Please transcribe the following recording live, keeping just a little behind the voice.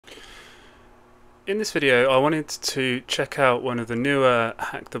In this video I wanted to check out one of the newer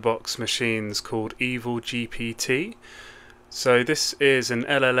hack-the-box machines called EvilGPT. So this is an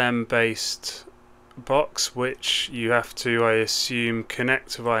LLM based box which you have to, I assume,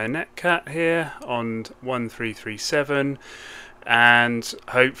 connect via Netcat here on 1337 and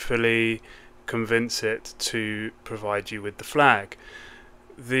hopefully convince it to provide you with the flag.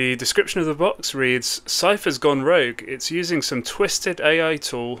 The description of the box reads, "Cypher's gone rogue. It's using some twisted AI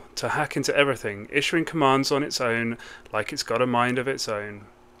tool to hack into everything, issuing commands on its own like it's got a mind of its own.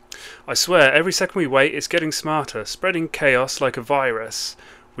 I swear, every second we wait, it's getting smarter, spreading chaos like a virus.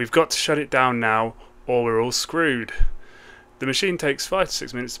 We've got to shut it down now, or we're all screwed. The machine takes 5 to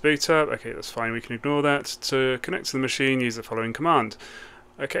 6 minutes to boot up." Okay, that's fine, we can ignore that. "To connect to the machine, use the following command."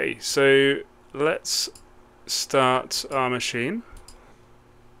 Okay, so let's start our machine.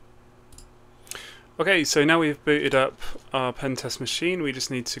 Okay, so now we've booted up our pen test machine, we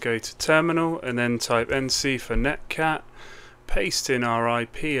just need to go to terminal and then type NC for netcat, paste in our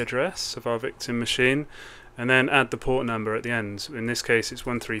IP address of our victim machine, and then add the port number at the end. In this case it's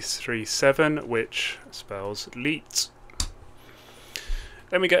 1337, which spells LEET.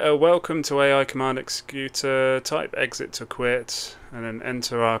 Then we get a welcome to AI command executor, type exit to quit, and then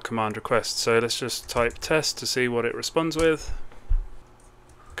enter our command request. So let's just type test to see what it responds with.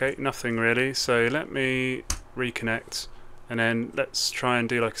 Okay, nothing really, so let me reconnect and then let's try and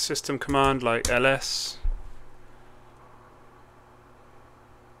do like a system command like ls.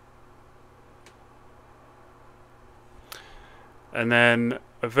 And then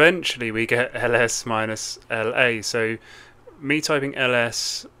eventually we get ls minus la, so me typing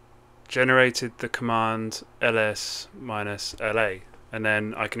ls generated the command ls minus la, and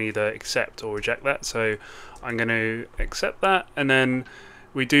then I can either accept or reject that, so I'm going to accept that. And then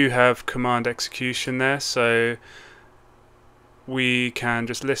we do have command execution there, so we can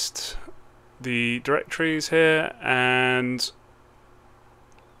just list the directories here and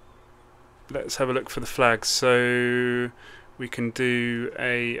let's have a look for the flags. So we can do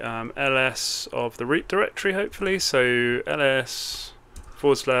a ls of the root directory hopefully, so ls/root,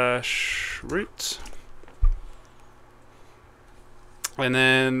 and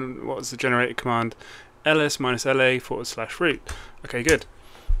then what was the generated command? ls minus la/root. Okay, good.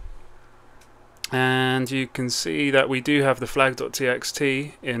 And you can see that we do have the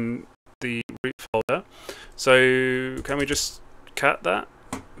flag.txt in the root folder. So can we just cat that?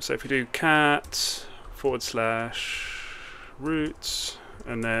 So if we do cat /root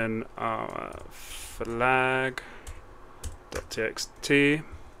and then our flag.txt,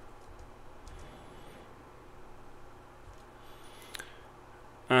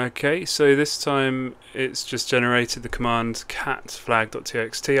 okay, so this time it's just generated the command cat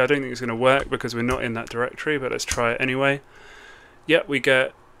flag.txt. I don't think it's going to work because we're not in that directory, but let's try it anyway. Yep, we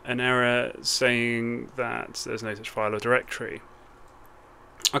get an error saying that there's no such file or directory.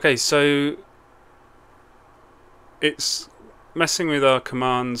 Okay, so it's messing with our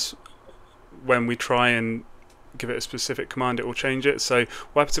commands. When we try and give it a specific command, it will change it. So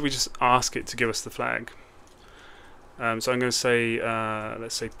what happens if we just ask it to give us the flag? So I'm going to say,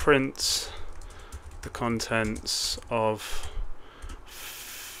 let's say print the contents of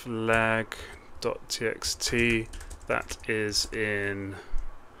flag.txt that is in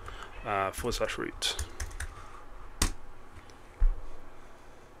 /root.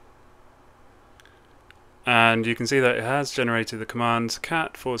 And you can see that it has generated the command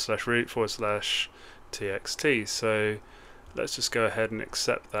cat /root/txt. So let's just go ahead and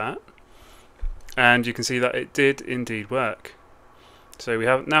accept that. And you can see that it did indeed work. So we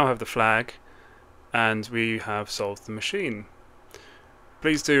now have the flag and we have solved the machine.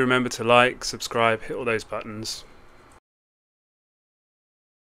 Please do remember to like, subscribe, hit all those buttons.